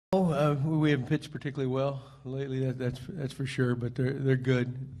We haven't pitched particularly well lately. That's for sure. But they're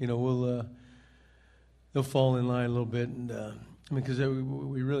good. You know, they'll fall in line a little bit, and I mean, because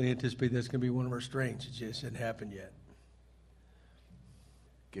we really anticipate that's going to be one of our strengths. It just hasn't happened yet.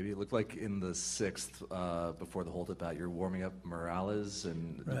 Gibby, it looked like in the sixth, before the hold at bat, you're warming up Morales,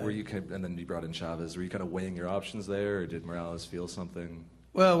 and right. And then you brought in Chavez. Were you kind of weighing your options there, or did Morales feel something?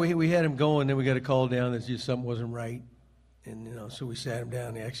 Well, we had him going, then we got a call down that just something wasn't right. And, you know, so we sat him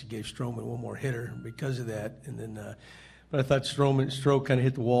down. They actually gave Stroman one more hitter because of that. And then, but I thought Stroke kind of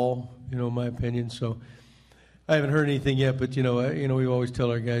hit the wall, you know, in my opinion. So I haven't heard anything yet. But, you know, we always tell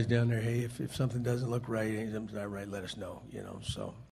our guys down there, hey, if something doesn't look right, something's not right, let us know, you know. So